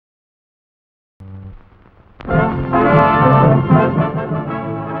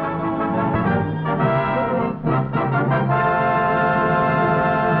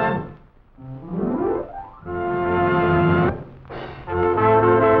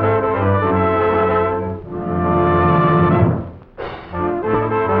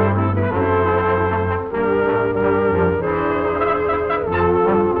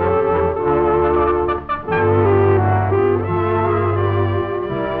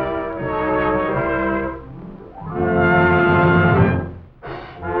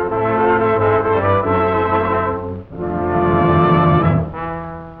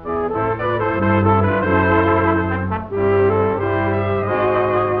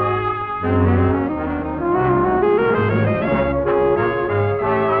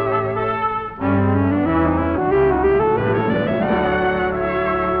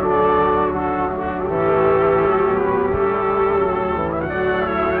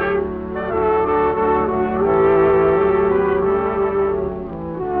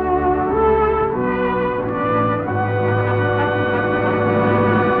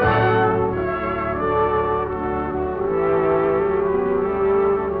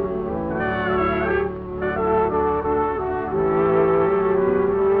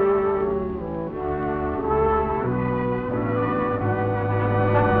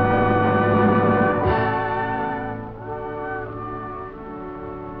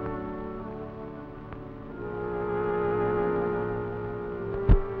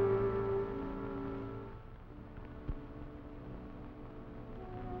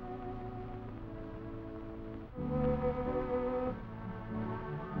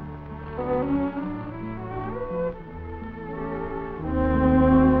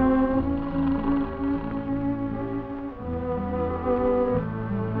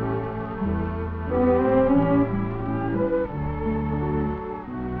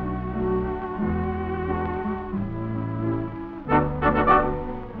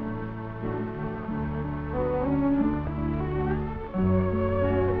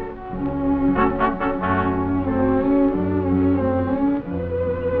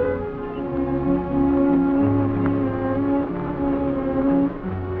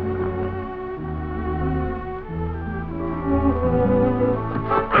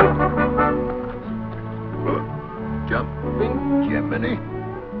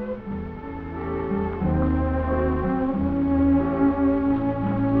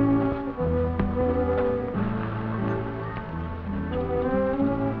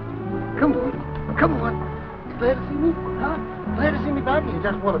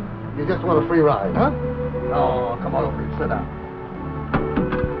You just want a free ride, huh? Oh, come on over here. Sit down.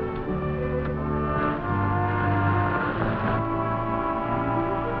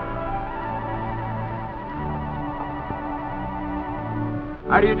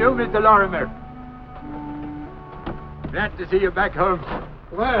 How do you do, Mr. Lorimer? Glad to see you back home.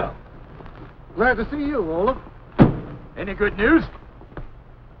 Well, glad to see you, Olaf. Any good news?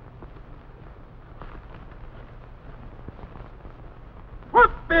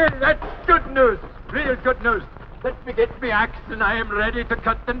 Whoopee, that's good news. Real good news. Let me get me axe and I am ready to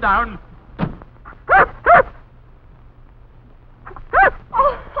cut them down.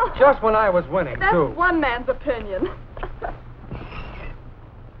 Just when I was winning, That's too. one man's opinion.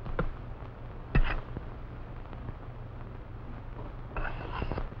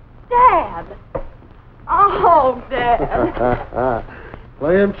 Dad! Oh, Dad.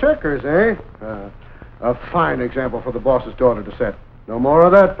 Playing checkers, eh? A fine example for the boss's daughter to set. No more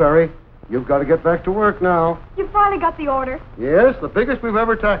of that, Perry. You've got to get back to work now. You finally got the order. Yes, the biggest we've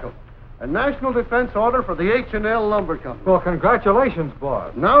ever tackled. A national defense order for the H&L Lumber Company. Well, congratulations,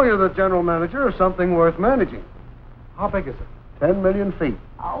 boss. Now you're the general manager of something worth managing. How big is it? 10 million feet.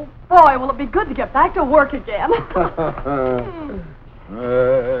 Oh, boy, will it be good to get back to work again.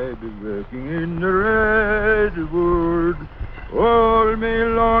 I've been working in the redwood all my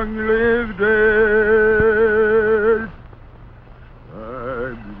long lived days.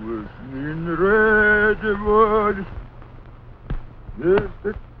 I've been working in the redwood just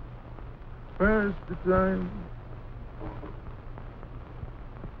to pass the time.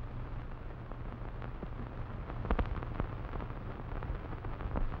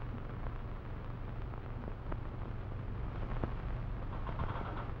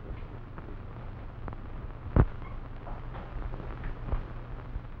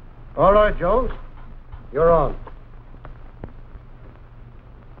 All right, Jones. You're on.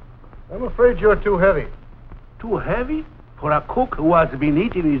 I'm afraid you're too heavy. Too heavy? For a cook who has been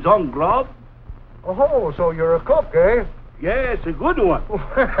eating his own grub? Oh, so you're a cook, eh? Yes, a good one.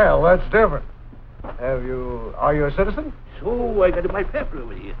 Well, that's different. Are you a citizen? So I got my pepper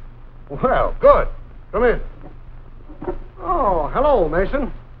over here. Well, good. Come in. Oh, hello,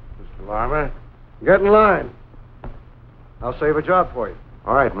 Mason. Mr. Lorimer? Get in line. I'll save a job for you.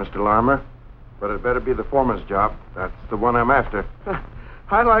 All right, Mr. Lorimer. But it better be the foreman's job. That's the one I'm after.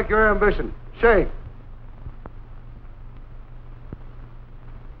 I like your ambition. Shake.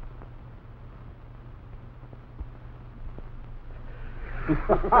 He's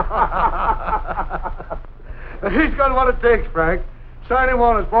got what it takes, Frank. Sign him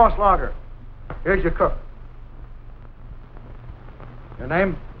on as boss logger. Here's your cook. Your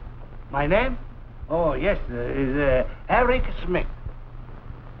name? My name? Oh, yes, sir. Is Eric Smith.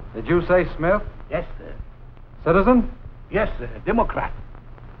 Did you say Smith? Yes, sir. Citizen? Yes, sir. Democrat.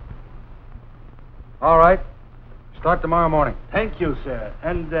 All right. Start tomorrow morning. Thank you, sir.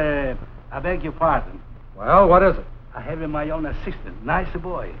 And I beg your pardon. Well, what is it? I have my own assistant. Nice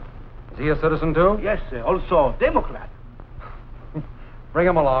boy. Is he a citizen, too? Yes, sir. Also Democrat. Bring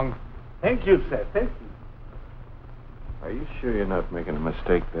him along. Thank you, sir. Thank you. Are you sure you're not making a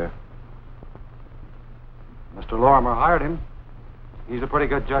mistake there? Mr. Lorimer hired him. He's a pretty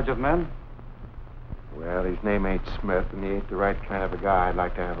good judge of men. Well, his name ain't Smith, and he ain't the right kind of a guy I'd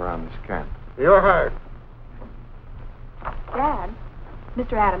like to have around this camp. You're hired. Dad,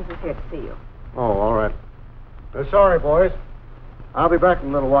 Mr. Adams is here to see you. Oh, all right. Sorry, boys. I'll be back in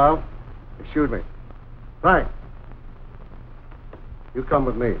a little while. Excuse me. Frank, you come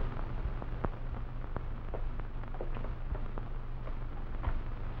with me.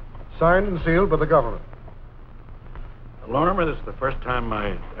 Signed and sealed by the government. Lorimer, this is the first time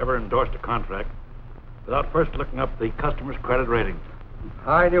I ever endorsed a contract without first looking up the customer's credit rating.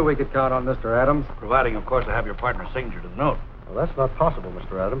 I knew we could count on Mr. Adams. Providing, of course, I have your partner's signature to the note. Well, that's not possible,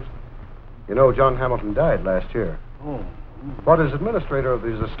 Mr. Adams. You know, John Hamilton died last year. Oh. But as administrator of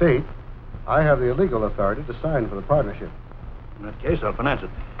his estate, I have the legal authority to sign for the partnership. In that case, I'll finance it,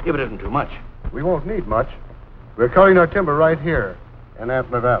 if it isn't too much. We won't need much. We're cutting our timber right here in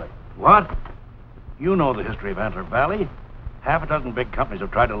Antler Valley. What? You know the history of Antler Valley. Half a dozen big companies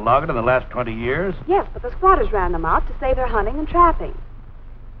have tried to log it in the last 20 years. Yes, but the squatters ran them out to save their hunting and trapping.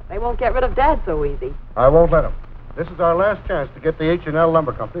 They won't get rid of Dad so easy. I won't let them. This is our last chance to get the H&L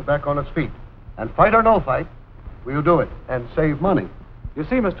Lumber Company back on its feet. And fight or no fight, we'll do it and save money. You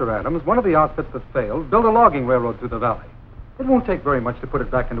see, Mr. Adams, one of the outfits that failed built a logging railroad through the valley. It won't take very much to put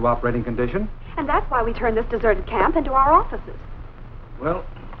it back into operating condition. And that's why we turned this deserted camp into our offices. Well,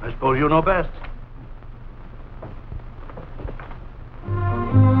 I suppose you know best.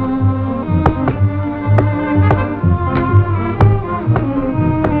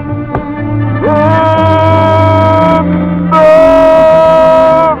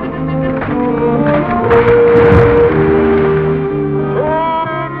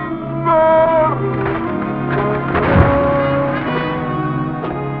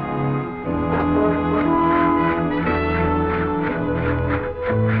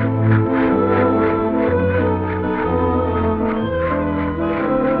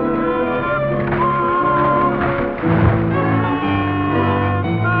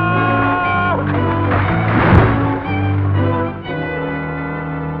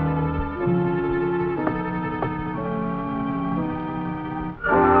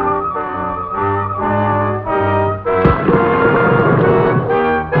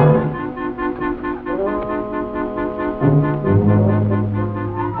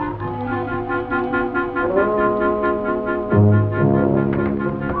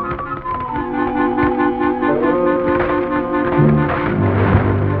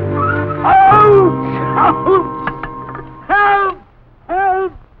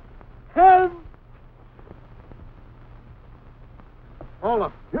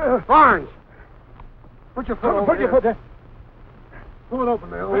 Put there. Pull it open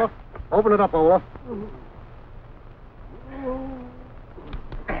there, Olaf. Open it up, Olaf.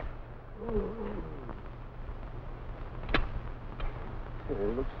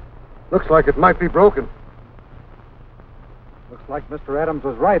 Looks like it might be broken. Looks like Mr. Adams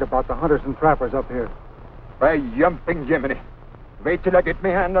was right about the hunters and trappers up here. By jumping Jiminy. Wait till I get my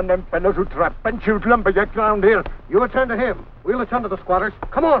hand on them fellows who trap and shoot lumberjacks around here. You attend to him. We'll attend to the squatters.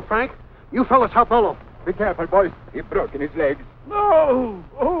 Come on, Frank. You fellas help Olaf. Be careful, boys. He's broken his legs. No!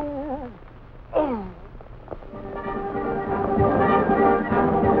 Oh! Oh!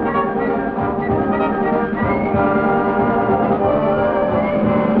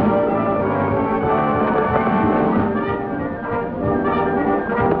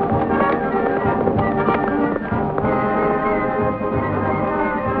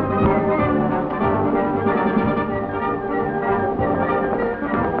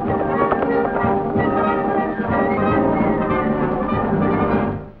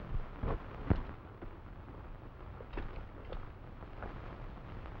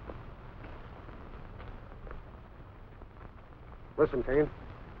 Listen, Cain.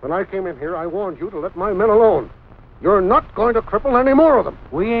 When I came in here, I warned you to let my men alone. You're not going to cripple any more of them.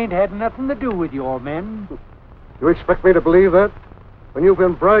 We ain't had nothing to do with your men. You expect me to believe that? When you've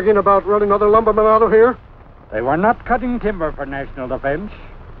been bragging about running other lumbermen out of here? They were not cutting timber for national defense.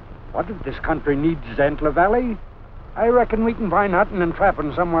 What if this country needs Antler Valley? I reckon we can find hunting and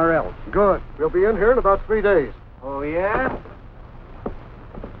trapping somewhere else. Good. We'll be in here in about 3 days. Oh, yeah?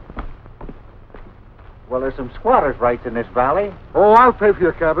 Well, there's some squatters' rights in this valley. Oh, I'll pay for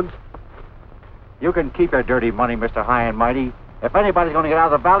your cabins. You can keep your dirty money, Mr. High and Mighty. If anybody's going to get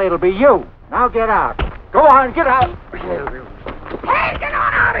out of the valley, it'll be you. Now get out. Go on, get out. Hey, get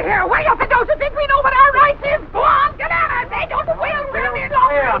on out of here! Way up and don't you think we know what our rights is? Go on, get out! I say, don't you wheel around here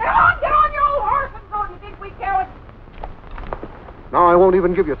longer! Get on your old horse and don't you think we care what... Now, I won't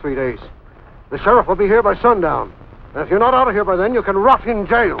even give you 3 days. The sheriff will be here by sundown. And if you're not out of here by then, you can rot in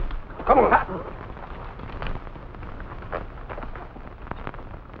jail. Come on.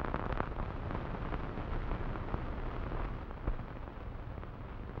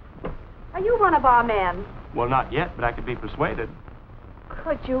 Are you one of our men? Well, not yet, but I could be persuaded.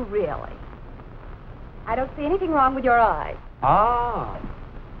 Could you really? I don't see anything wrong with your eyes. Ah.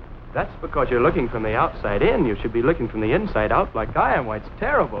 That's because you're looking from the outside in. You should be looking from the inside out like I am. Why, it's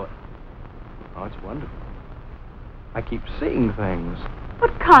terrible. Oh, it's wonderful. I keep seeing things.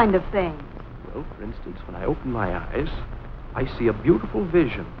 What kind of things? Well, for instance, when I open my eyes, I see a beautiful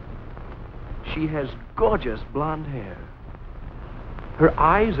vision. She has gorgeous blonde hair. Her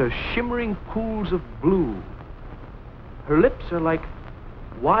eyes are shimmering pools of blue. Her lips are like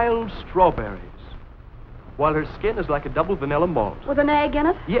wild strawberries, while her skin is like a double vanilla malt. With an egg in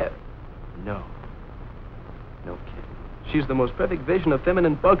it? Yeah. No. No kidding. She's the most perfect vision of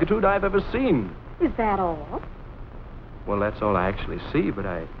feminine pulchritude I've ever seen. Is that all? Well, that's all I actually see, but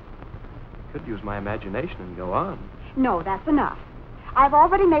I could use my imagination and go on. No, that's enough. I've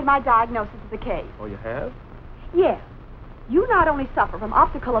already made my diagnosis of the case. Oh, you have? Yes. You not only suffer from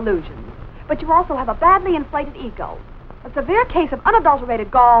optical illusions, but you also have a badly inflated ego, a severe case of unadulterated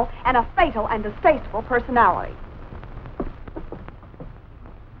gall, and a fatal and distasteful personality.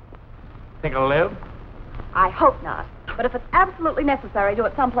 Think I'll live? I hope not. But if it's absolutely necessary, do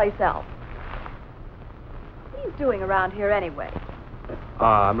it someplace else. What are you doing around here anyway?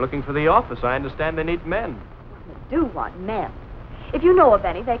 I'm looking for the office. I understand they need men. They do want men. If you know of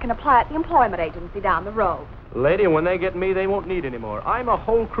any, they can apply at the employment agency down the road. Lady, when they get me, they won't need any more. I'm a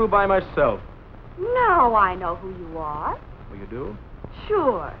whole crew by myself. Now I know who you are. Oh, you do?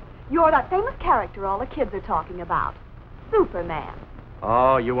 Sure. You're that famous character all the kids are talking about. Superman.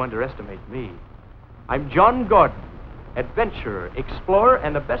 Oh, you underestimate me. I'm John Gordon, adventurer, explorer,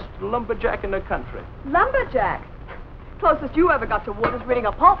 and the best lumberjack in the country. Lumberjack? Closest you ever got to wood is reading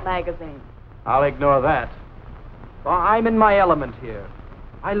a pulp magazine. I'll ignore that. Well, I'm in my element here.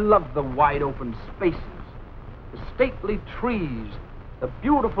 I love the wide open spaces, the stately trees, the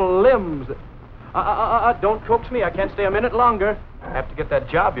beautiful limbs. Don't coax me. I can't stay a minute longer. I have to get that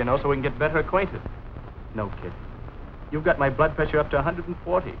job, you know, so we can get better acquainted. No, kid. You've got my blood pressure up to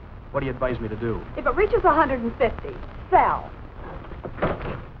 140. What do you advise me to do? If it reaches 150, sell.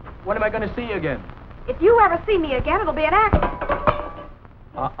 When am I going to see you again? If you ever see me again, it'll be an accident.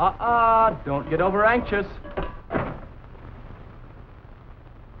 Don't get over anxious.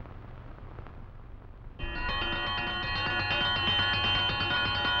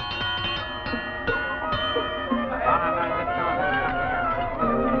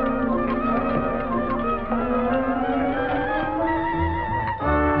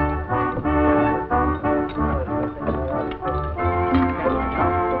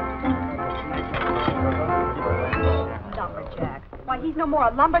 He's no more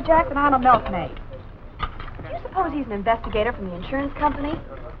a lumberjack than I'm a milkmaid. Do you suppose he's an investigator from the insurance company?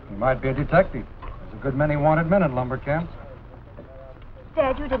 He might be a detective. There's a good many wanted men in lumber camps.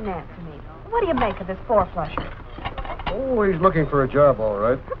 Dad, you didn't answer me. What do you make of this four-flusher? Oh, he's looking for a job, all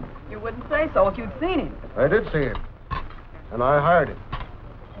right. You wouldn't say so if you'd seen him. I did see him. And I hired him.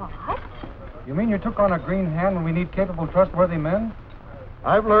 What? You mean you took on a green hand when we need capable, trustworthy men?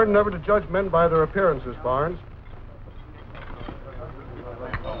 I've learned never to judge men by their appearances, Barnes.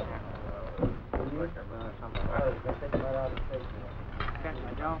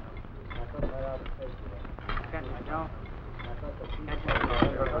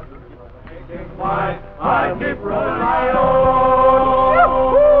 I keep running my own.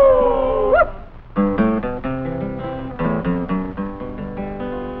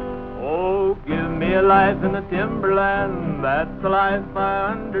 Oh, give me a life in the timberland. That's the life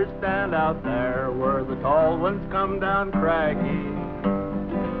I understand out there where the tall ones come down craggy.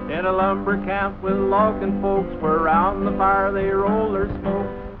 in a lumber camp with logging folks, where round the fire they roll their smoke,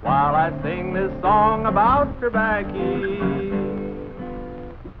 while I sing this song about tobacco.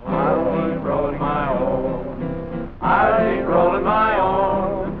 I'll keep rolling my own, I'll keep rolling my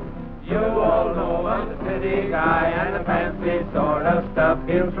own. You all know I'm the city guy, and the fancy sort of stuff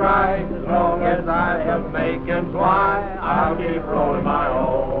feels right. As long as I have makings, why, I'll keep rolling my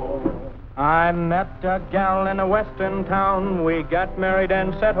own. I met a gal in a western town. We got married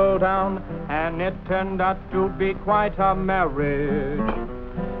and settled down, and it turned out to be quite a marriage.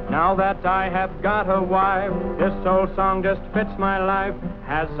 Now that I have got a wife, this old song just fits my life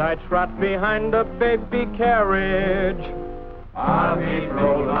as I trot behind a baby carriage. I'll keep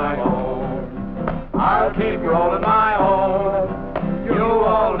rolling my own, I'll keep rolling my own. You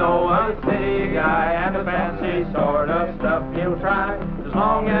all know I'm a city guy, and the fancy sort of stuff you'll try. As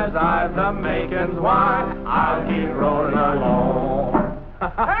long as I've the makings, why, I'll keep rolling along.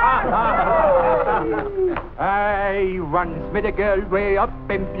 I once met a girl way up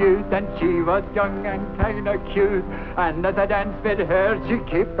in Butte, and she was young and kind of cute. And as I danced with her, she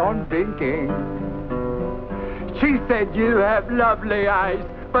kept on thinking. She said, you have lovely eyes,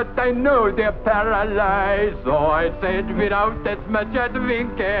 but I know they're paralyzed. So I said, without as much as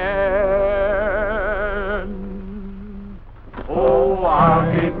winking, oh,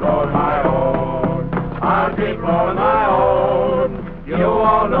 I'll keep rolling my own, I'll keep rolling my own. You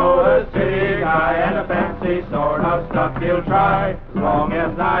all know the city guy, and a fancy sort of stuff you'll try. As long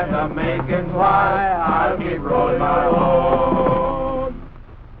as I've the makings, why, I'll keep rolling my own.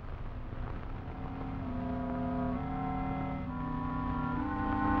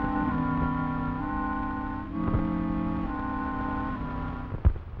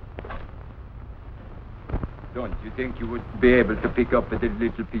 Don't you think you would be able to pick up a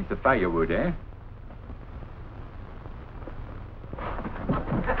little piece of firewood, eh?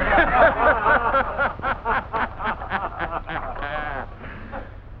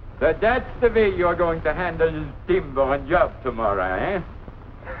 So that's the way you're going to handle timber and job tomorrow, eh?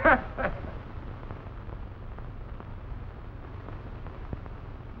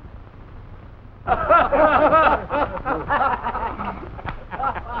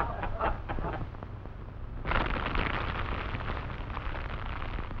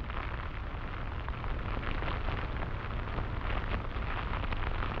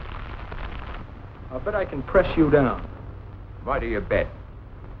 I'll bet I can press you down. What do you bet?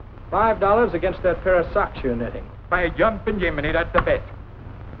 $5 against that pair of socks you're knitting. By jumping Jiminy, that's the bet.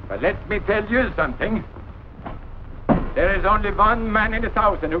 But let me tell you something. There is only one man in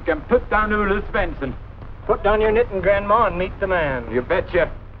 1,000 who can put down Ulla Svensson. Put down your knitting, Grandma, and meet the man. You betcha.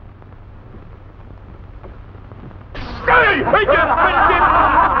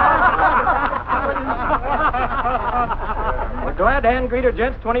 We're glad to hand greeter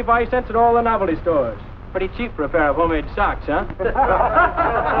gents 25 cents at all the novelty stores. Pretty cheap for a pair of homemade socks, huh?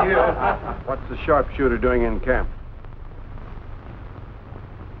 What's the sharpshooter doing in camp?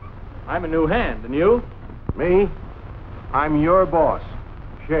 I'm a new hand, and you? Me? I'm your boss.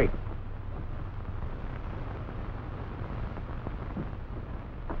 Shake.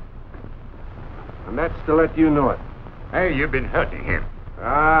 And that's to let you know it. Hey, you've been hurting him.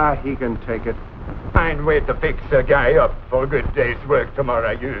 Ah, he can take it. Fine way to fix a guy up for a good day's work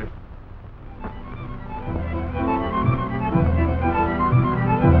tomorrow, you.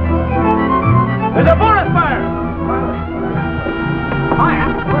 There's a forest fire!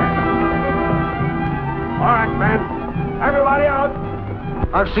 Fire? Where? All right, man. Everybody out.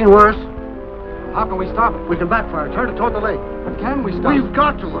 I've seen worse. How can we stop it? We can backfire. Turn it toward the lake. But can we stop it? We've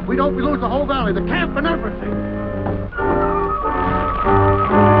got to. If we don't, we lose the whole valley, the camp and everything.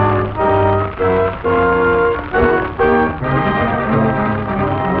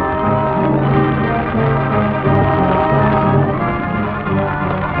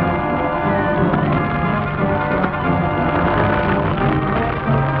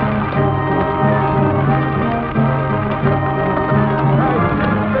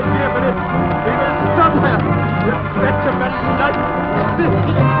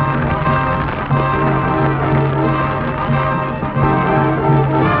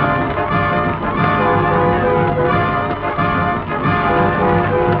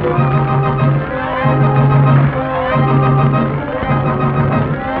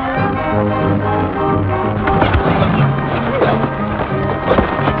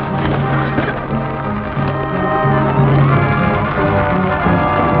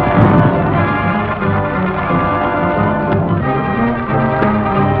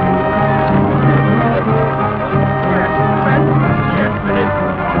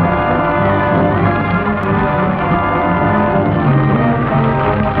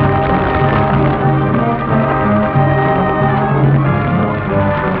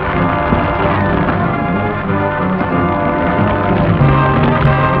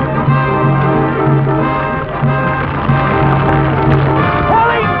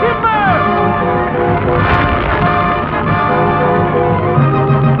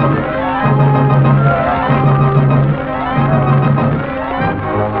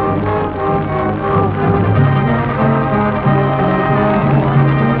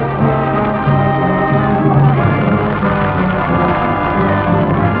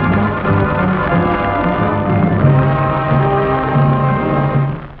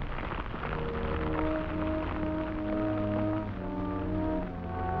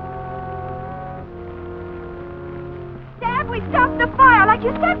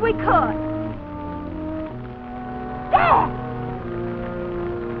 we could. Dad!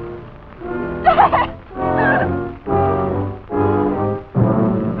 Dad!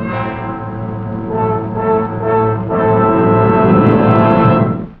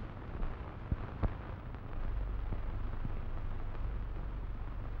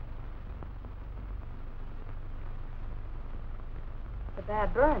 It's a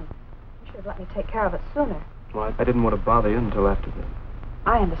bad burn. You should have let me take care of it sooner. Well, I didn't want to bother you until after the...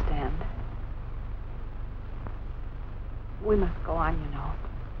 I understand. We must go on, you know.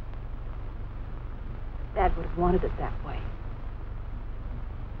 Dad would have wanted it that way.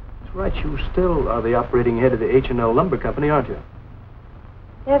 That's right, you still are the operating head of the H&L Lumber Company, aren't you?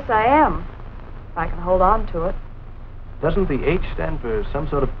 Yes, I am. If I can hold on to it. Doesn't the H stand for some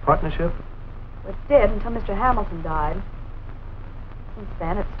sort of partnership? It did until Mr. Hamilton died. Since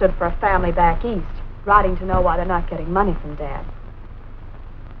then, it stood for a family back east, writing to know why they're not getting money from Dad.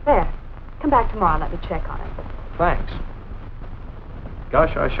 There. Come back tomorrow and let me check on it. Thanks.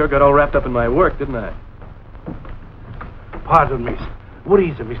 Gosh, I sure got all wrapped up in my work, didn't I? Pardon me. What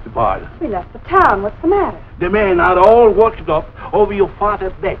is it, Mr. Bard? We left the town. What's the matter? The men are all worked up over your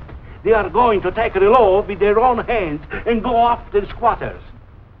father's death. They are going to take the law with their own hands and go after the squatters.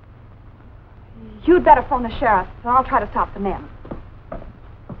 You'd better phone the sheriff, and I'll try to stop the men.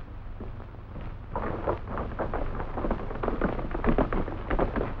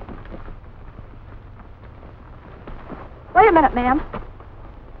 Wait a minute, ma'am.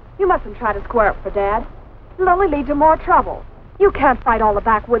 You mustn't try to square up for Dad. It'll only lead to more trouble. You can't fight all the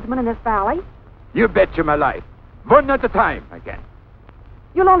backwoodsmen in this valley. You betcha my life. One at a time, again.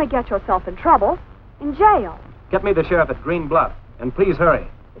 You'll only get yourself in trouble. In jail. Get me the sheriff at Green Bluff, and please hurry.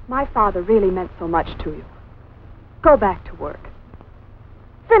 If my father really meant so much to you, go back to work.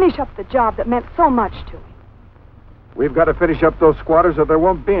 Finish up the job that meant so much to him. We've got to finish up those squatters or there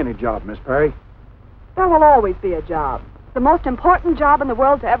won't be any job, Miss Perry. There will always be a job. The most important job in the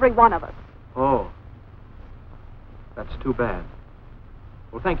world to every one of us. Oh. That's too bad.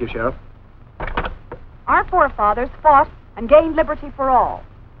 Well, thank you, Sheriff. Our forefathers fought and gained liberty for all.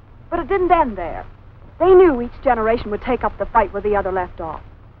 But it didn't end there. They knew each generation would take up the fight where the other left off.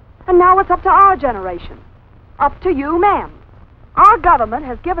 And now it's up to our generation. Up to you, men. Our government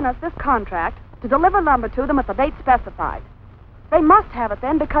has given us this contract to deliver lumber to them at the date specified. They must have it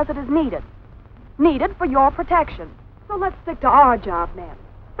then because it is needed. Needed for your protection. So let's stick to our job, men.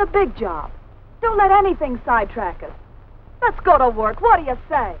 The big job. Don't let anything sidetrack us. Let's go to work. What do you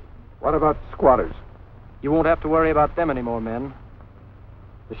say? What about squatters? You won't have to worry about them anymore, men.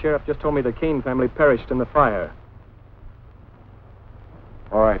 The sheriff just told me the Cain family perished in the fire.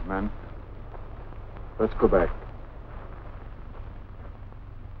 All right, men. Let's go back.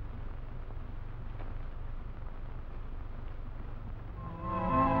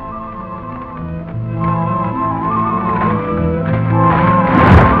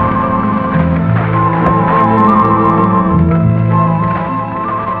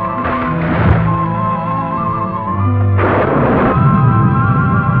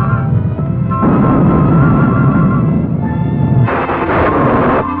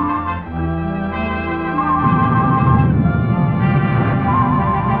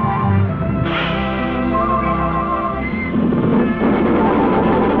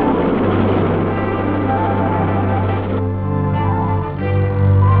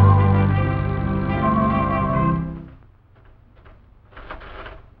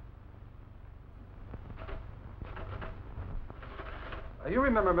 You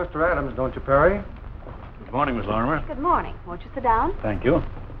remember Mr. Adams, don't you, Perry? Good morning, Miss Lorimer. Good morning. Won't you sit down? Thank you.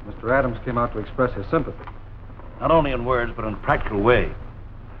 Mr. Adams came out to express his sympathy. Not only in words, but in a practical way.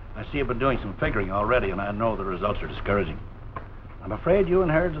 I see you've been doing some figuring already, and I know the results are discouraging. I'm afraid you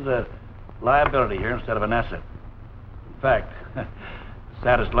inherited a liability here instead of an asset. In fact, the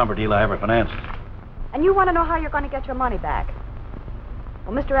saddest lumber deal I ever financed. And you want to know how you're going to get your money back?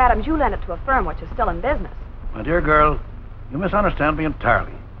 Well, Mr. Adams, you lent it to a firm which is still in business. My dear girl, you misunderstand me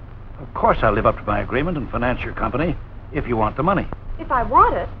entirely. Of course I'll live up to my agreement and finance your company if you want the money. If I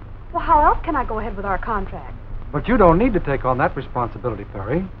want it, well, how else can I go ahead with our contract? But you don't need to take on that responsibility,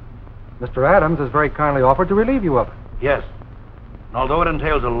 Perry. Mr. Adams has very kindly offered to relieve you of it. Yes. And although it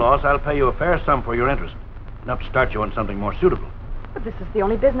entails a loss, I'll pay you a fair sum for your interest. Enough to start you on something more suitable. But this is the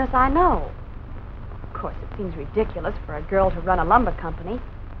only business I know. Of course, it seems ridiculous for a girl to run a lumber company.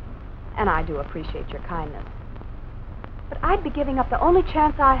 And I do appreciate your kindness. But I'd be giving up the only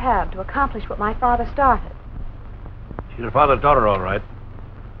chance I have to accomplish what my father started. She's your father's daughter, all right.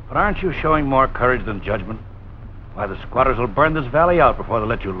 But aren't you showing more courage than judgment? Why, the squatters will burn this valley out before they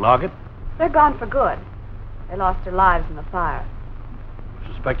let you log it. They're gone for good. They lost their lives in the fire.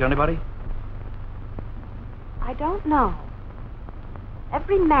 It's a Suspect anybody? I don't know.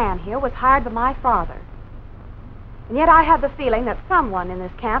 Every man here was hired by my father. And yet I have the feeling that someone in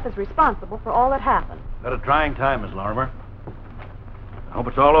this camp is responsible for all that happened. Had a trying time, Miss Lorimer. I hope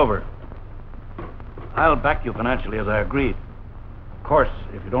it's all over. I'll back you financially as I agreed. Of course,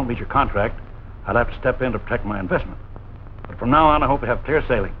 if you don't meet your contract, I'll have to step in to protect my investment. But from now on, I hope you have clear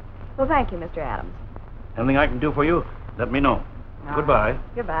sailing. Well, thank you, Mr. Adams. Anything I can do for you, let me know. Goodbye.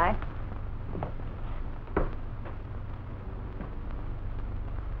 Goodbye.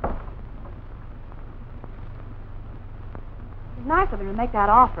 It's nice of him to make that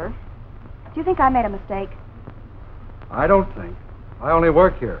offer. Do you think I made a mistake? I don't think. I only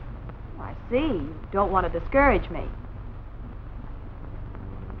work here. I see. You don't want to discourage me.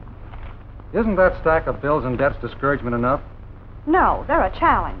 Isn't that stack of bills and debts discouragement enough? No, they're a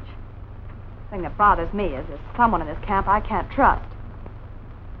challenge. The thing that bothers me is there's someone in this camp I can't trust.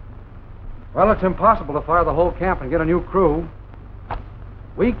 Well, it's impossible to fire the whole camp and get a new crew.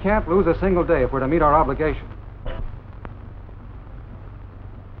 We can't lose a single day if we're to meet our obligation.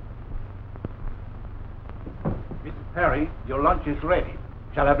 Mrs. Perry, your lunch is ready.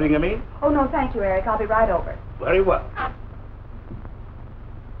 Shall I bring him in? Oh, no, thank you, Eric. I'll be right over. Very well.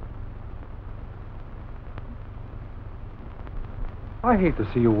 I hate to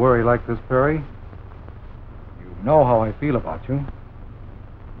see you worry like this, Perry. You know how I feel about you.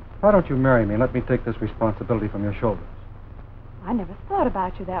 Why don't you marry me and let me take this responsibility from your shoulders? I never thought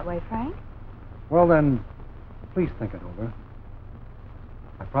about you that way, Frank. Well, then, please think it over.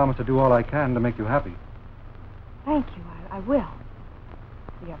 I promise to do all I can to make you happy. Thank you. I will.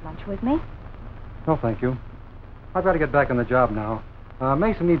 Will you have lunch with me? No, thank you. I've got to get back on the job now.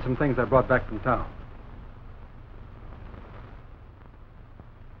 Mason needs some things I brought back from town.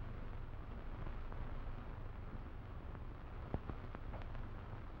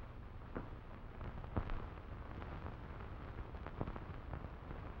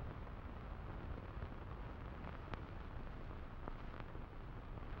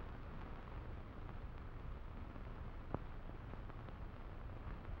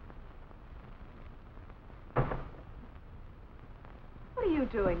 What are you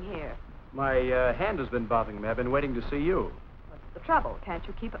doing here? My hand has been bothering me. I've been waiting to see you. What's the trouble? Can't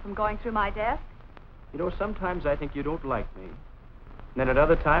you keep it from going through my desk? You know, sometimes I think you don't like me. And then at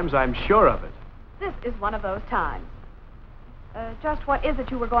other times, I'm sure of it. This is one of those times. Just what is it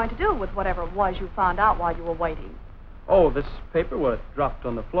you were going to do with whatever it was you found out while you were waiting? Oh, this paper, well, it dropped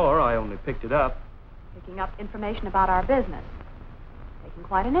on the floor. I only picked it up. Picking up information about our business. Taking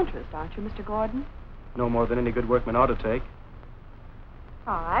quite an interest, aren't you, Mr. Gordon? No more than any good workman ought to take.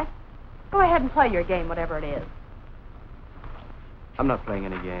 All right. Go ahead and play your game, whatever it is. I'm not playing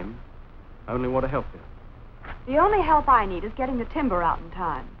any game. I only want to help you. The only help I need is getting the timber out in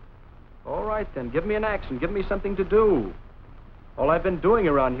time. All right, then. Give me an action. Give me something to do. All I've been doing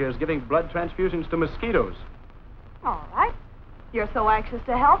around here is giving blood transfusions to mosquitoes. All right. You're so anxious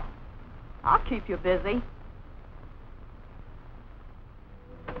to help. I'll keep you busy.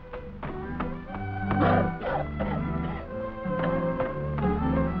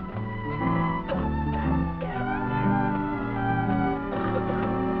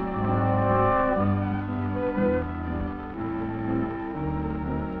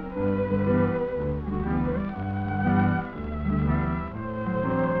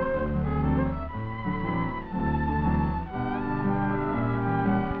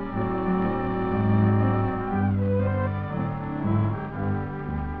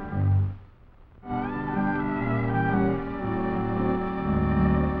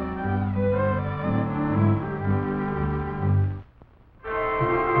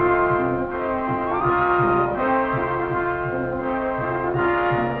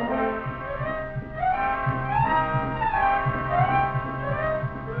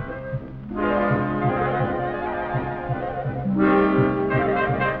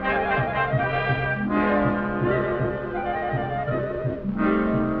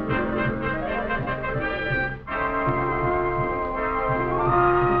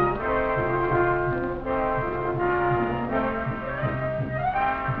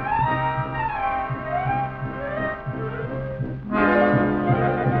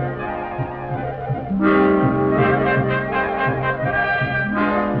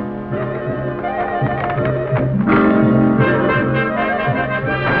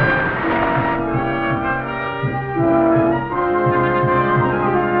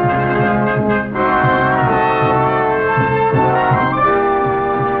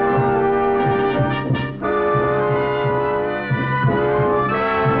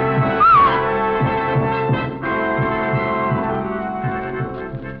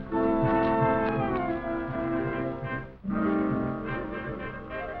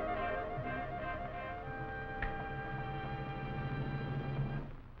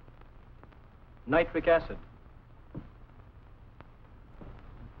 nitric acid.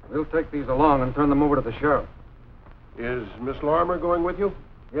 We'll take these along and turn them over to the sheriff. Is Miss Lorimer going with you?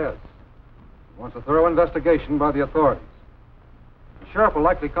 Yes. He wants a thorough investigation by the authorities. The sheriff will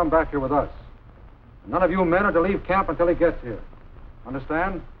likely come back here with us. None of you men are to leave camp until he gets here.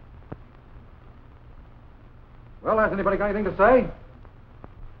 Understand? Well, has anybody got anything to say?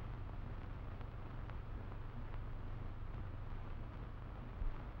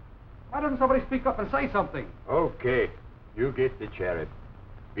 Why doesn't somebody speak up and say something? Okay. You get the sheriff.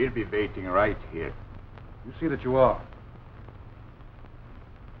 We'll be waiting right here. You see that you are.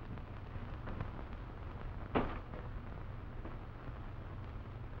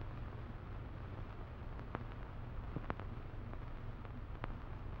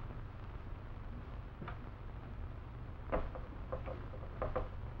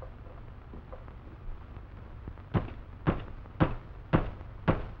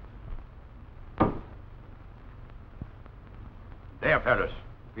 There, fellas.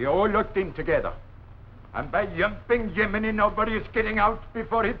 We all looked in together. And by jumping Jiminy, nobody is getting out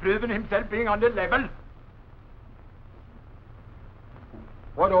before he's proven himself being on the level.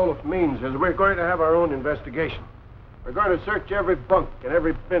 What Olaf means is we're going to have our own investigation. We're going to search every bunk and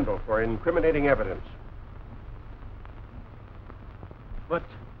every spindle for incriminating evidence.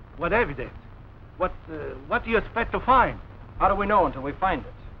 What evidence? What do you expect to find? How do we know until we find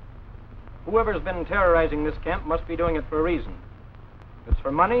it? Whoever's been terrorizing this camp must be doing it for a reason. If it's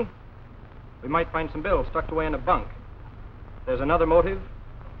for money, we might find some bills tucked away in a bunk. If there's another motive,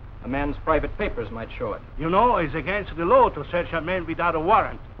 a man's private papers might show it. You know, it's against the law to search a man without a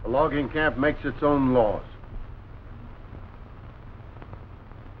warrant. The logging camp makes its own laws.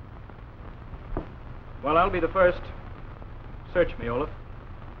 Well, I'll be the first. Search me, Olaf.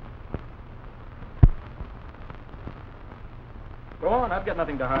 Go on, I've got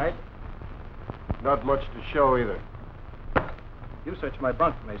nothing to hide. Not much to show either. You search my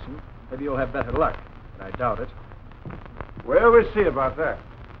bunk, Mason. Maybe you'll have better luck, but I doubt it. Well, we'll see about that.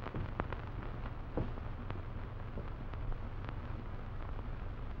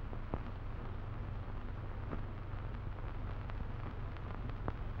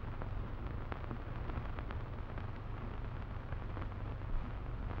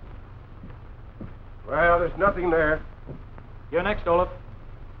 Well, there's nothing there. You're next, Olaf.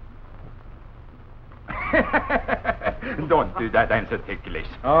 Don't do that, I'm so ticklish.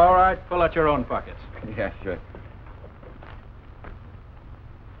 All right, pull out your own pockets. Yeah, sure.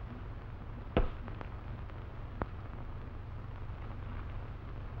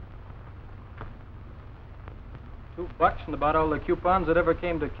 $2 and about all the coupons that ever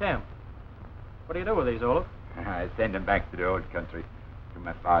came to camp. What do you do with these, Olaf? I send them back to the old country, to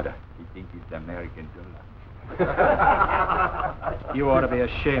my father. He thinks it's American dollar. You ought to be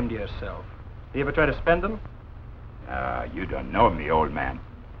ashamed of yourself. Do you ever try to spend them? You don't know me, old man.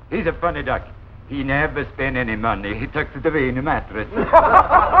 He's a funny duck. He never spent any money. He tucks it away in a mattress.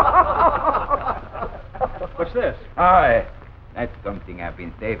 What's this? Aye, that's something I've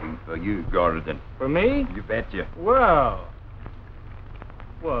been saving for you, Gordon. For me? You betcha. Well,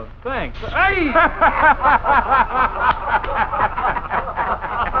 thanks. Hey!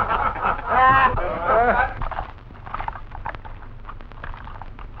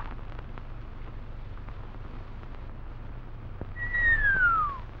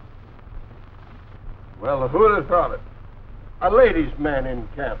 Well, who'd have thought it? A ladies' man in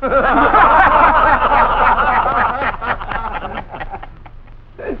camp.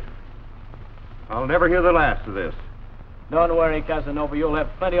 I'll never hear the last of this. Don't worry, Casanova. You'll have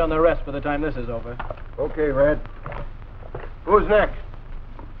plenty on the rest by the time this is over. Okay, Red. Who's next?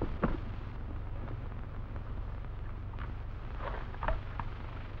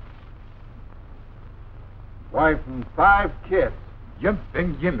 Wife and 5 kids.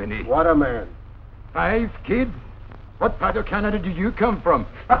 Jumping Jiminy. What a man. 5 kids? What part of Canada did you come from?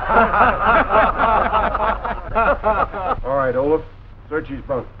 All right, Olaf. Search his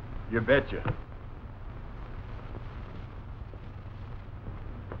bunk. You betcha.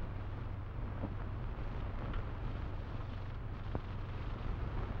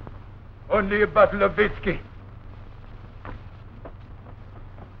 Only a bottle of whiskey.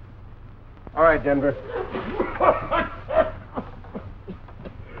 All right, Denver.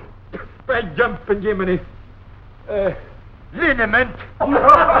 By jumping Jiminy. Liniment.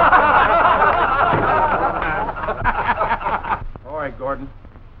 All right, Gordon.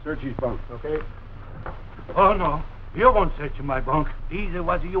 Search his bunk, okay? Oh, no. You won't search my bunk. This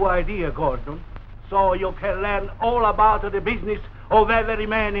was your idea, Gordon. So you can learn all about the business of every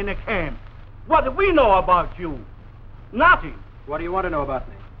man in the camp. What do we know about you? Nothing. What do you want to know about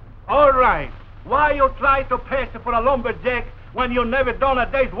me? All right. Why you try to pass for a lumberjack when you never done a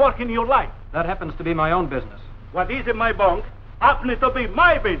day's work in your life? That happens to be my own business. What is in my bunk happens to be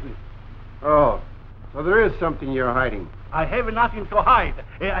my business. Oh, so there is something you're hiding. I have nothing to hide.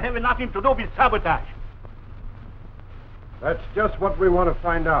 I have nothing to do with sabotage. That's just what we want to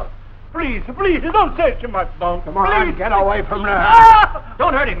find out. Please, don't search my bunk. Come on, please. get away from there. Ah!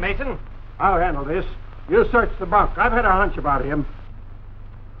 Don't hurt him, Mason. I'll handle this. You search the bunk. I've had a hunch about him.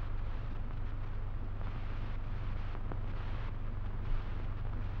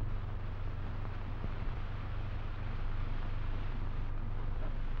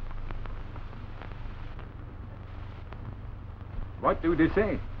 What do they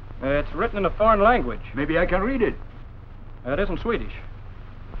say? It's written in a foreign language. Maybe I can read it. It isn't Swedish.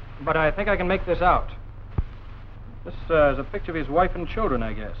 But I think I can make this out. This is a picture of his wife and children,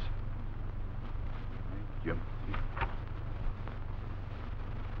 I guess. Jim.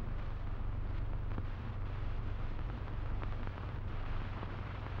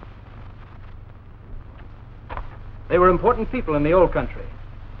 They were important people in the old country.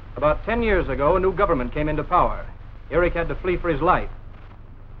 About 10 years ago, a new government came into power. Eric had to flee for his life.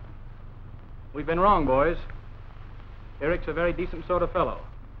 We've been wrong, boys. Eric's a very decent sort of fellow.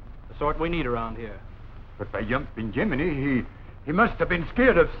 The sort we need around here. But by jumping Jiminy, he must have been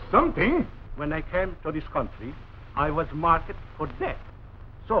scared of something. When I came to this country, I was marked for death.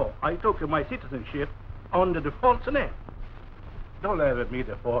 So I took my citizenship under the false name. Don't let me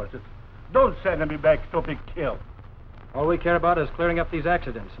divorce it. Don't send me back to be killed. All we care about is clearing up these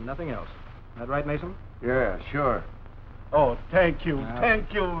accidents and nothing else. Is that right, Mason? Yeah, sure. Oh, thank you.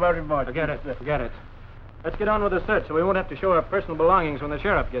 Thank you very much. Forget it. Let's get on with the search so we won't have to show our personal belongings when the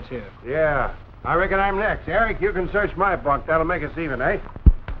sheriff gets here. Yeah. I reckon I'm next. Eric, you can search my bunk. That'll make us even, eh?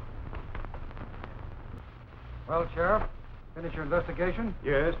 Well, Sheriff, finish your investigation?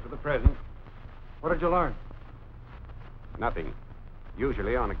 Yes, for the present. What did you learn? Nothing.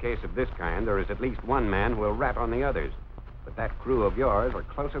 Usually, on a case of this kind, there is at least one man who will rat on the others. But that crew of yours are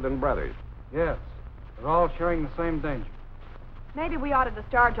closer than brothers. Yes. They're all sharing the same danger. Maybe we ought to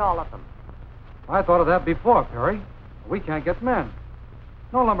discharge all of them. I thought of that before, Perry. We can't get men.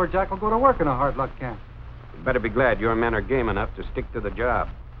 No lumberjack will go to work in a hard luck camp. You'd better be glad your men are game enough to stick to the job.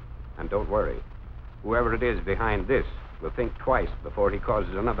 And don't worry. Whoever it is behind this will think twice before he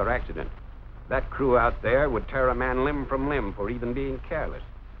causes another accident. That crew out there would tear a man limb from limb for even being careless.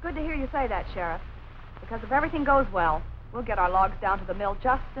 Good to hear you say that, Sheriff. Because if everything goes well, we'll get our logs down to the mill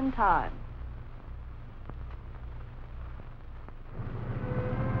just in time.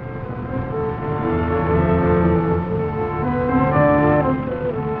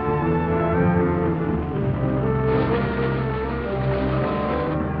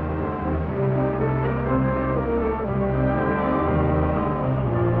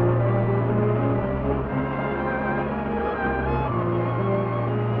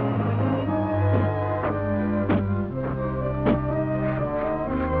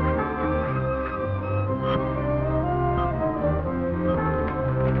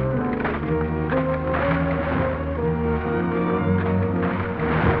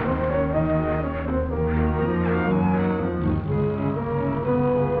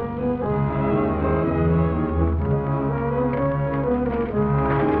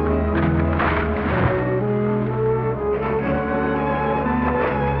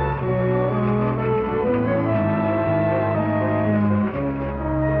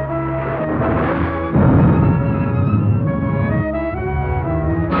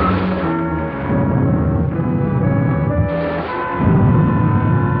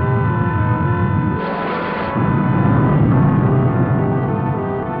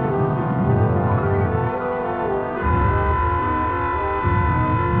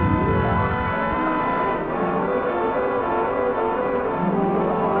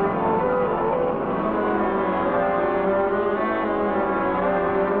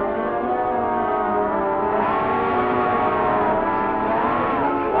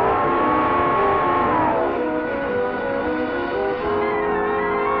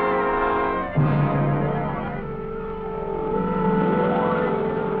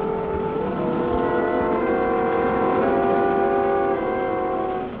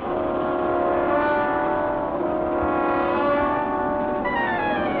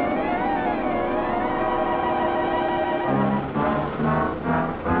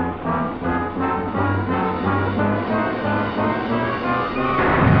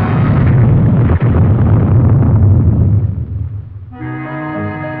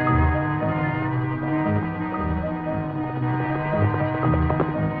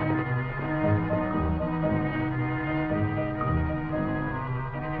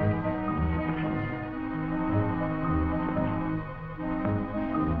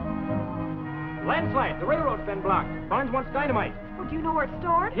 been blocked. Barnes wants dynamite. Well, do you know where it's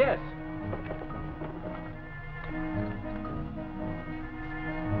stored? Yes.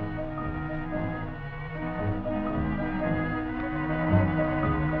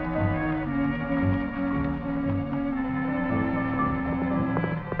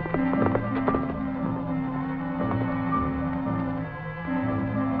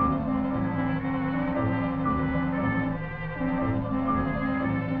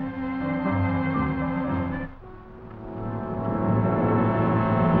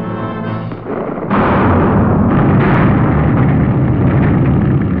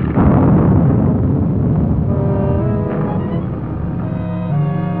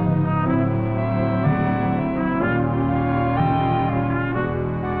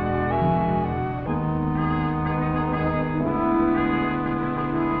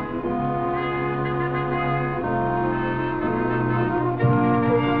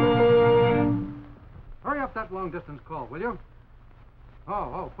 Long-distance call, will you?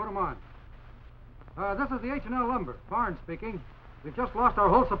 Oh, put them on. This is the H&L Lumber. Barnes speaking. We've just lost our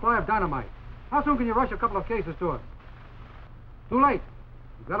whole supply of dynamite. How soon can you rush a couple of cases to us? Too late.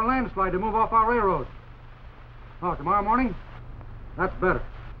 We've got a landslide to move off our railroad. Oh, tomorrow morning? That's better.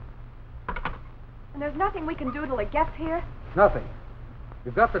 And there's nothing we can do till it gets here? Nothing.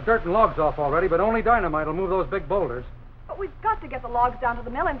 We've got the dirt and logs off already, but only dynamite will move those big boulders. But we've got to get the logs down to the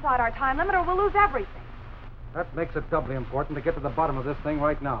mill inside our time limit or we'll lose everything. That makes it doubly important to get to the bottom of this thing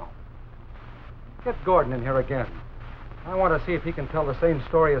right now. Get Gordon in here again. I want to see if he can tell the same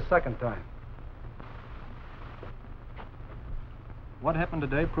story a second time. What happened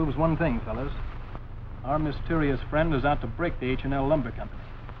today proves one thing, fellas. Our mysterious friend is out to break the H&L Lumber Company.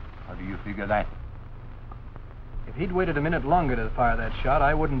 How do you figure that? If he'd waited a minute longer to fire that shot,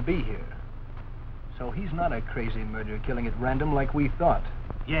 I wouldn't be here. So he's not a crazy murderer killing at random like we thought.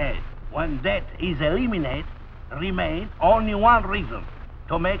 Yes, when that is eliminated, remains only one reason,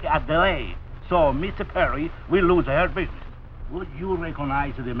 to make a delay, so Mr. Perry will lose her business. Would you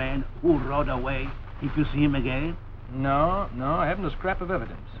recognize the man who rode away if you see him again? No, I haven't a scrap of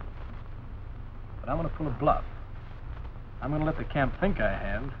evidence. But I'm going to pull a bluff. I'm going to let the camp think I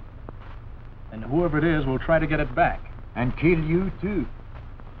have, and whoever it is will try to get it back. And kill you, too.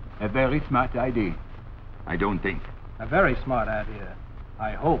 A very smart idea, I don't think. A very smart idea,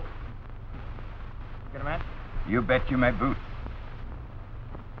 I hope. Get a match? You bet you my boots.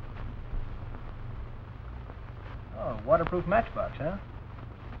 Oh, waterproof matchbox, huh?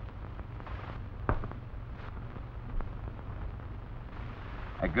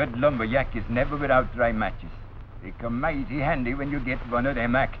 A good lumberjack is never without dry matches. They come mighty handy when you get one of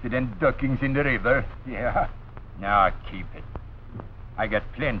them accident duckings in the river. Yeah. Now keep it. I got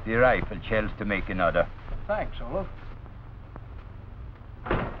plenty rifle shells to make another. Thanks, Olaf.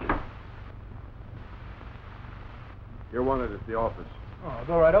 You're wanted at the office. Oh, I'll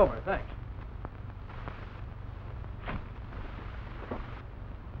go right over, thanks.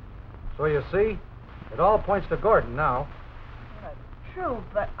 So you see, it all points to Gordon now. True,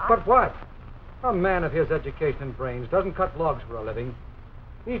 but But what? A man of his education and brains doesn't cut logs for a living.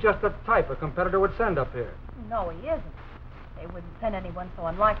 He's just the type a competitor would send up here. No, he isn't. They wouldn't send anyone so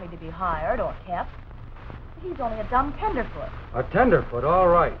unlikely to be hired or kept. He's only a dumb tenderfoot. A tenderfoot, all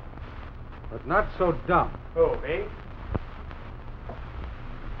right. But not so dumb. Oh, eh?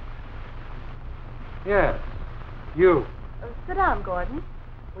 Yes, you. Sit down, Gordon.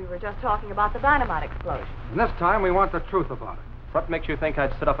 We were just talking about the dynamite explosion. And this time we want the truth about it. What makes you think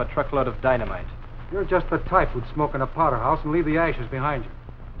I'd set off a truckload of dynamite? You're just the type who'd smoke in a powder house and leave the ashes behind you.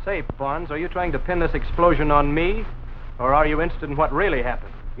 Say, Bonds, are you trying to pin this explosion on me? Or are you interested in what really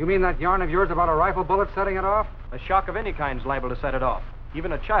happened? You mean that yarn of yours about a rifle bullet setting it off? A shock of any kind's liable to set it off.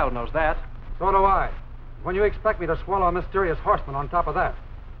 Even a child knows that. So do I. When you expect me to swallow a mysterious horseman on top of that,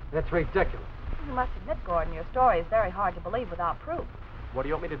 it's ridiculous. You must admit, Gordon, your story is very hard to believe without proof. What do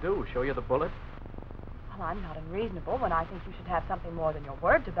you want me to do? Show you the bullet? Well, I'm not unreasonable when I think you should have something more than your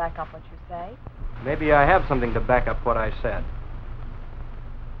word to back up what you say. Maybe I have something to back up what I said.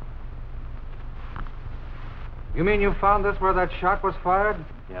 You mean you found this where that shot was fired?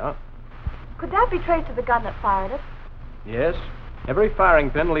 Yeah. Could that be traced to the gun that fired it? Yes. Every firing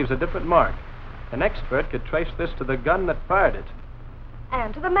pin leaves a different mark. An expert could trace this to the gun that fired it.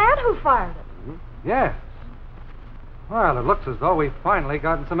 And to the man who fired it. Mm-hmm. Yes. Well, it looks as though we've finally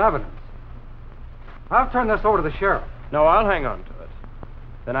gotten some evidence. I'll turn this over to the sheriff. No, I'll hang on to it.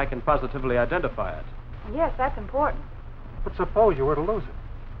 Then I can positively identify it. Yes, that's important. But suppose you were to lose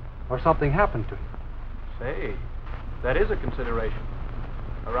it, or something happened to you. Say, that is a consideration.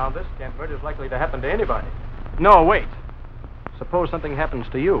 Around this camp, murder's likely to happen to anybody. No, wait. Suppose something happens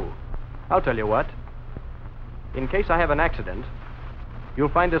to you. I'll tell you what. In case I have an accident, you'll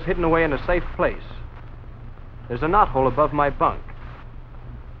find us hidden away in a safe place. There's a knothole above my bunk.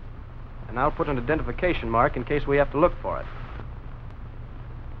 And I'll put an identification mark in case we have to look for it.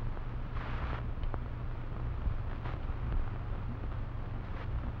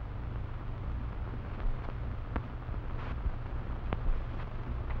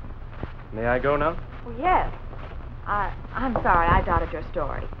 May I go now? Oh, yes. I'm sorry I doubted your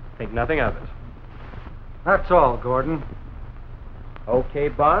story. Think nothing of it. That's all, Gordon. Okay,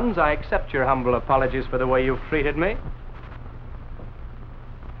 Bonds, I accept your humble apologies for the way you've treated me.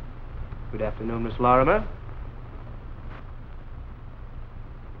 Good afternoon, Miss Lorimer.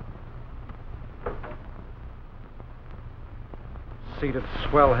 Seated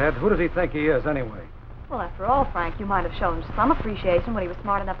swellhead. Who does he think he is, anyway? Well, after all, Frank, you might have shown him some appreciation when he was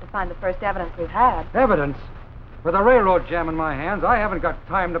smart enough to find the first evidence we've had. Evidence? With a railroad jam in my hands, I haven't got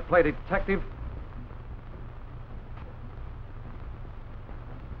time to play detective.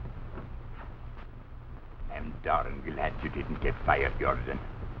 I'm darn glad you didn't get fired, Jordan.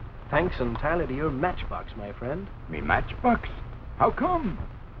 Thanks entirely to your matchbox, my friend. Me matchbox? How come?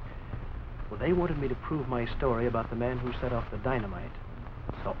 Well, they wanted me to prove my story about the man who set off the dynamite.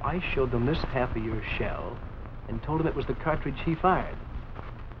 So I showed them this half of your shell and told them it was the cartridge he fired.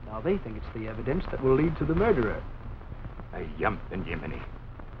 Now they think it's the evidence that will lead to the murderer. I jumped in Jiminy.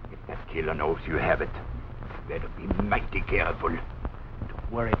 If that killer knows you have it, better be mighty careful.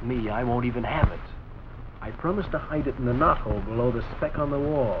 Don't worry at me, I won't even have it. I promised to hide it in the knothole below the speck on the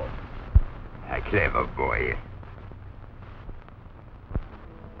wall. A clever boy.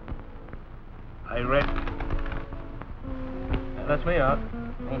 I read. That's me out.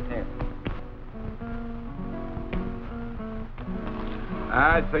 Ain't there?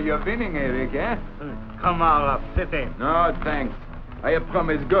 Ah, so you're winning, Eric, eh? Come on up, sit in. No, thanks. I have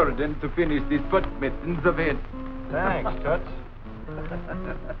promised Gordon to finish these foot mittens of it. Thanks, Toots.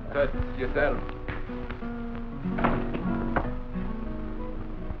 Toots, yourself.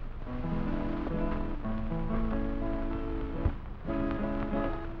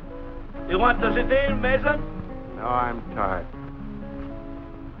 You want to sit in, Mason? No, I'm tired.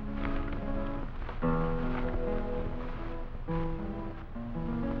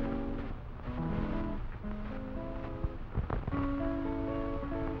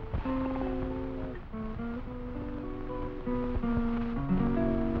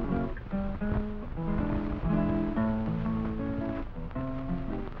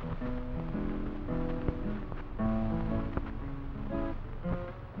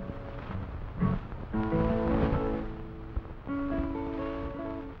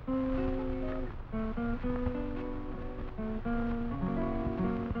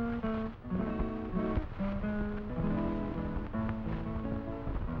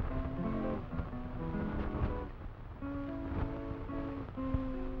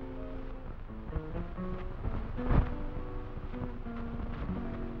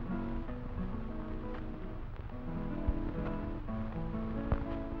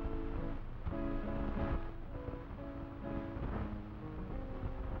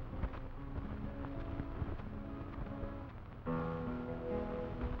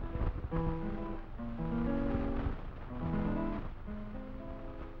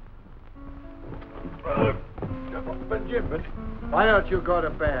 Benjamin, why don't you go to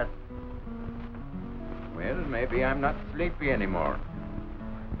bed? Well, maybe I'm not sleepy anymore.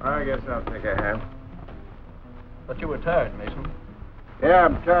 I guess I'll take a hand. But you were tired, Mason. Yeah,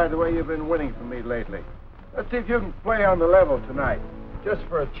 I'm tired of the way you've been winning for me lately. Let's see if you can play on the level tonight, just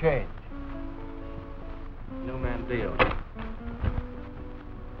for a change. New man deal.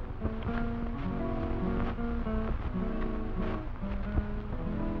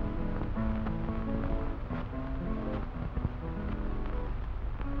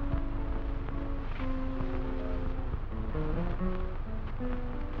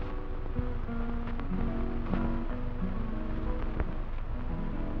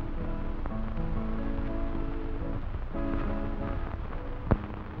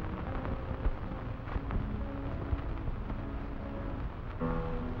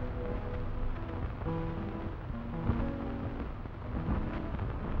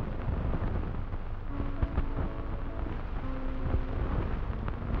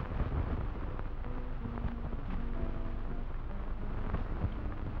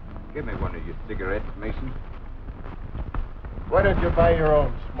 Give me one of your cigarettes, Mason. Why don't you buy your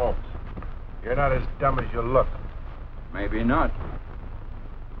own smokes? You're not as dumb as you look. Maybe not.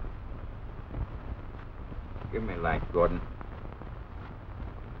 Give me light, Gordon.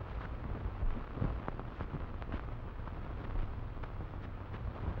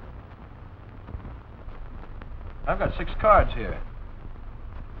 I've got 6 cards here.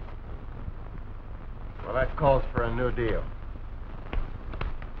 Well, that calls for a new deal.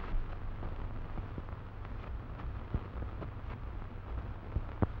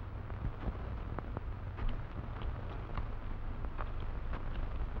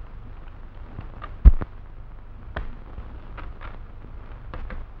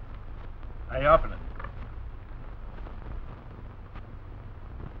 I open it.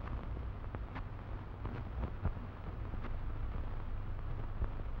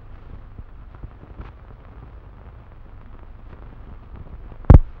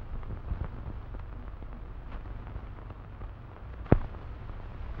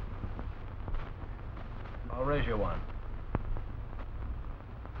 I'll raise you one.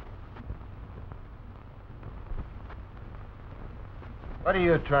 What are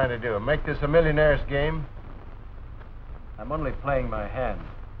you trying to do? Make this a millionaire's game? I'm only playing my hand.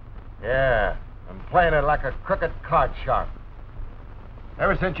 Yeah, I'm playing it like a crooked card sharp.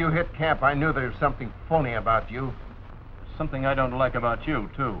 Ever since you hit camp, I knew there was something phony about you. Something I don't like about you,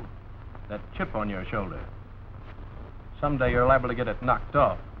 too. That chip on your shoulder. Someday you're liable to get it knocked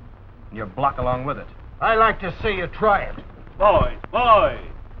off, and your block along with it. I like to see you try it. Boys, boys!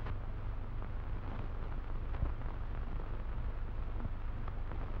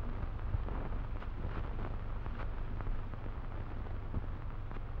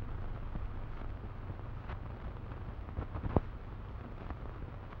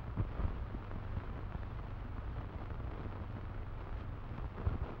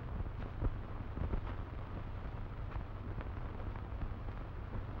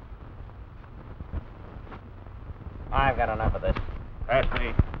 I've got enough of this. That's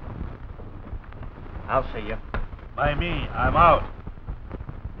me. I'll see you. By me, I'm out.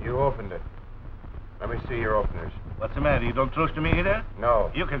 You opened it. Let me see your openers. What's the matter? You don't trust me either?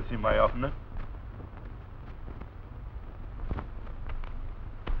 No. You can see my opener.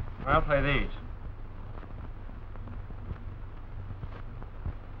 I'll play these.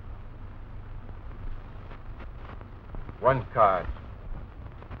 One card.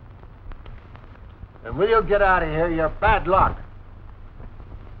 And will you get out of here? You're bad luck.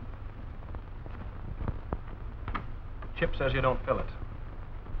 Chip says you don't fill it.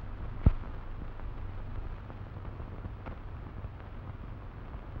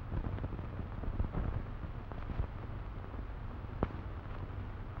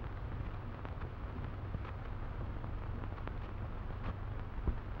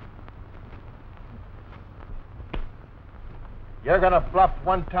 You're gonna bluff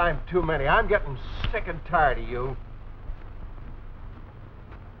one time too many. I'm getting sick and tired of you.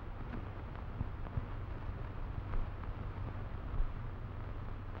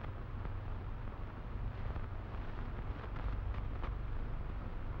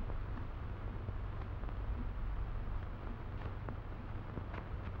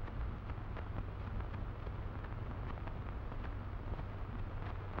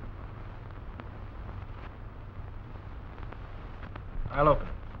 I'll open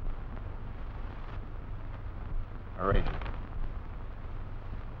it. All right.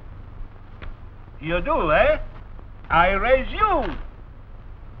 You do, eh? I raise you.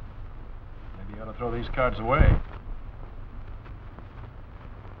 Maybe you ought to throw these cards away.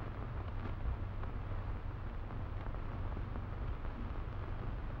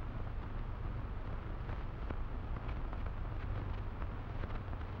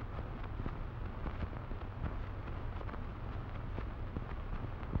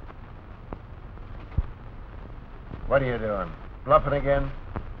 What are you doing? Bluffing again?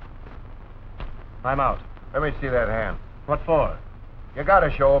 I'm out. Let me see that hand. What for? You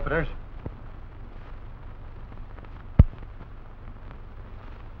gotta show openers.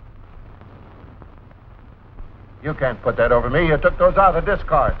 You can't put that over me. You took those out of the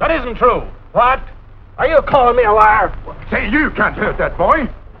discard. That isn't true. What? Are you calling me a liar? Say, you can't hurt that boy.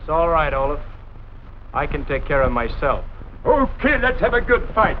 It's all right, Olaf. I can take care of myself. Okay, let's have a good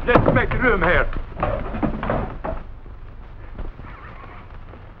fight. Let's make room here.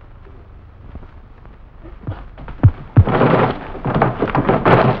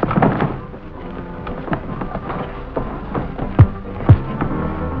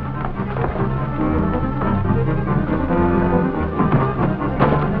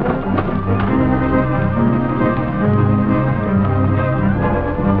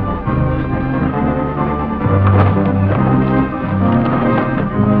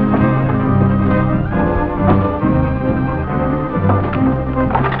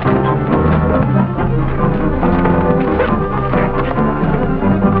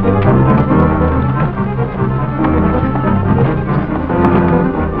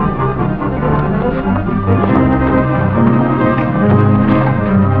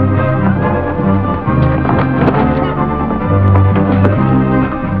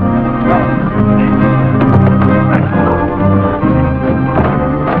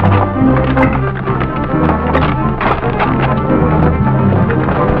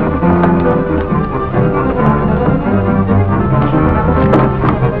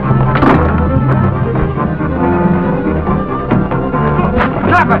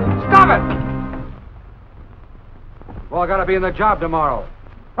 be in the job tomorrow.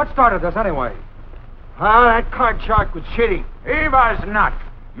 What started this anyway? Ah, that card shark was shitty. He was not.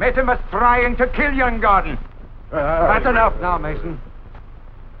 Met him was trying to kill young Gordon. That's enough now, Mason.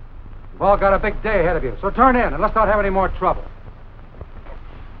 You've all got a big day ahead of you, so turn in and let's not have any more trouble.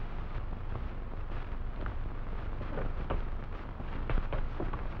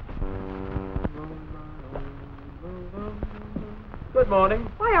 Good morning.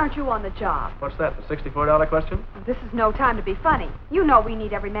 Why aren't you on the job? What's that, the $64 question? This is no time to be funny. You know we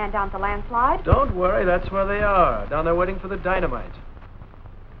need every man down at the landslide. Don't worry, that's where they are, down there waiting for the dynamite.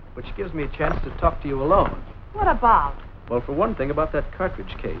 Which gives me a chance to talk to you alone. What about? Well, for one thing, about that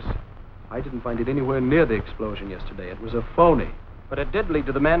cartridge case. I didn't find it anywhere near the explosion yesterday. It was a phony. But it did lead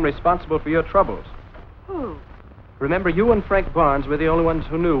to the man responsible for your troubles. Who? Remember, you and Frank Barnes were the only ones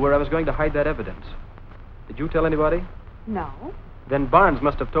who knew where I was going to hide that evidence. Did you tell anybody? No. Then Barnes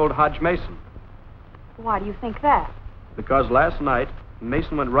must have told Hodge Mason. Why do you think that? Because last night,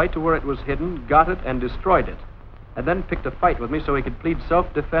 Mason went right to where it was hidden, got it, and destroyed it. And then picked a fight with me so he could plead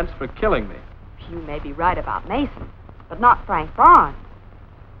self-defense for killing me. You may be right about Mason, but not Frank Barnes.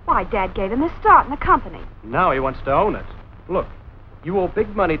 Why, Dad gave him his start in the company. Now he wants to own it. Look, you owe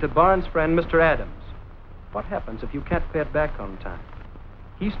big money to Barnes' friend, Mr. Adams. What happens if you can't pay it back on time?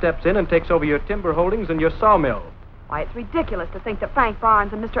 He steps in and takes over your timber holdings and your sawmill. Why, it's ridiculous to think that Frank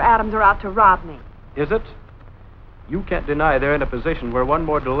Barnes and Mr. Adams are out to rob me. Is it? You can't deny they're in a position where one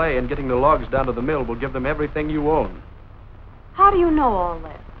more delay in getting the logs down to the mill will give them everything you own. How do you know all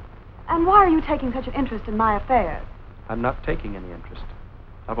this? And why are you taking such an interest in my affairs? I'm not taking any interest.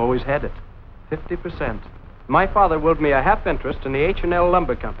 I've always had it. 50%. My father willed me a half interest in the H&L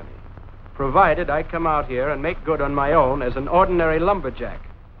Lumber Company, provided I come out here and make good on my own as an ordinary lumberjack,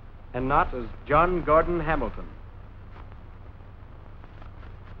 and not as John Gordon Hamilton.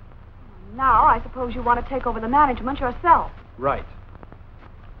 Now, I suppose you want to take over the management yourself. Right.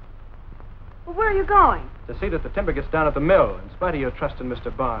 Well, where are you going? To see that the timber gets down at the mill, in spite of your trust in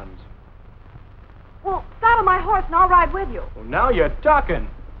Mr. Barnes. Well, saddle my horse and I'll ride with you. Well, now you're talking.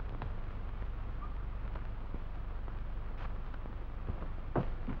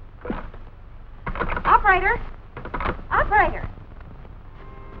 Operator! Operator!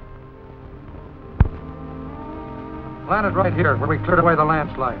 Planted right here, where we cleared away the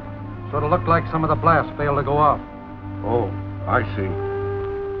landslide. So it'll look like some of the blast failed to go off. Oh, I see.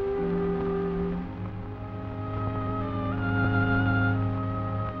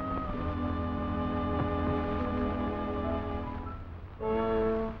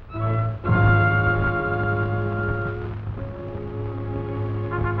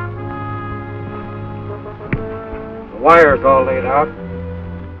 The wire's all laid out.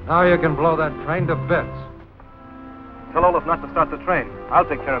 Now you can blow that train to bits. Tell Olaf not to start the train. I'll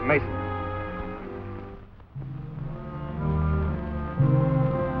take care of Mason.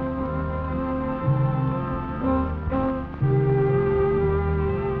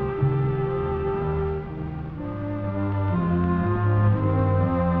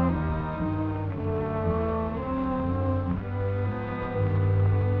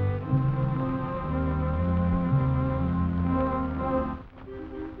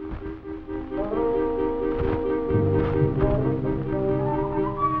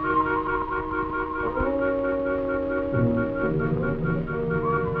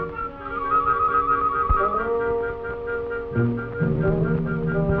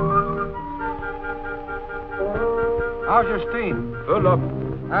 How's your steam? Full up.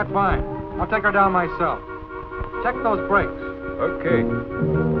 That's fine. I'll take her down myself. Check those brakes. Okay.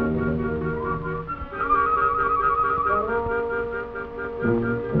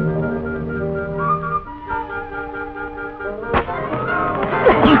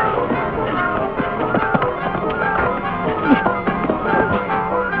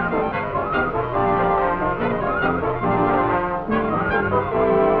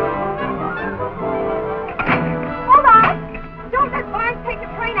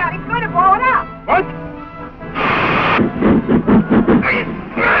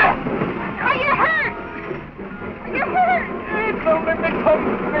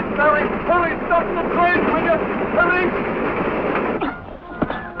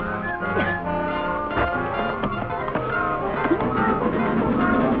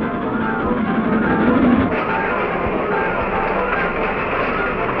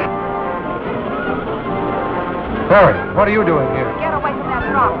 Barry, what are you doing here? Get away from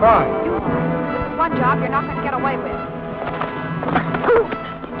that rock. Why? This is one job you're not going to get away with.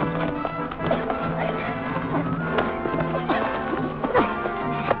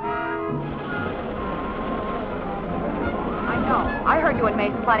 I know. I heard you and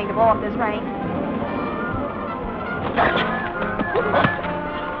Mason planning to blow up this range.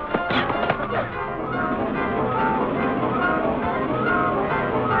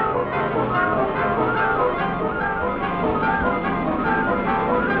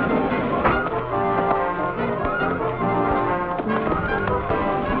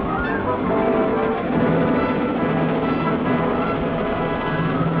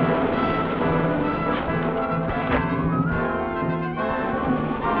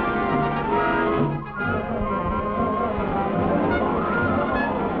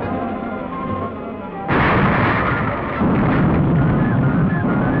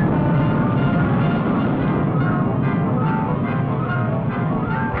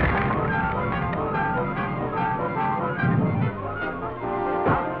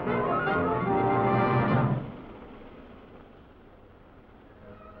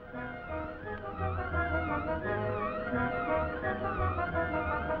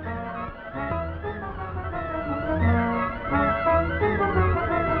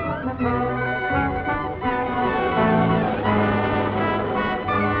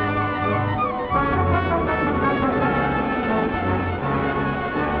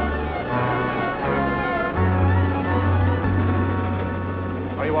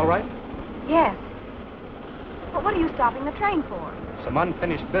 all right? Yes. But what are you stopping the train for? Some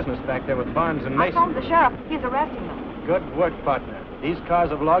unfinished business back there with Barnes and I Mason. phoned the sheriff. He's arresting them. Good work, partner. These cars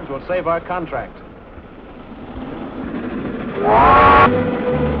of logs will save our contract.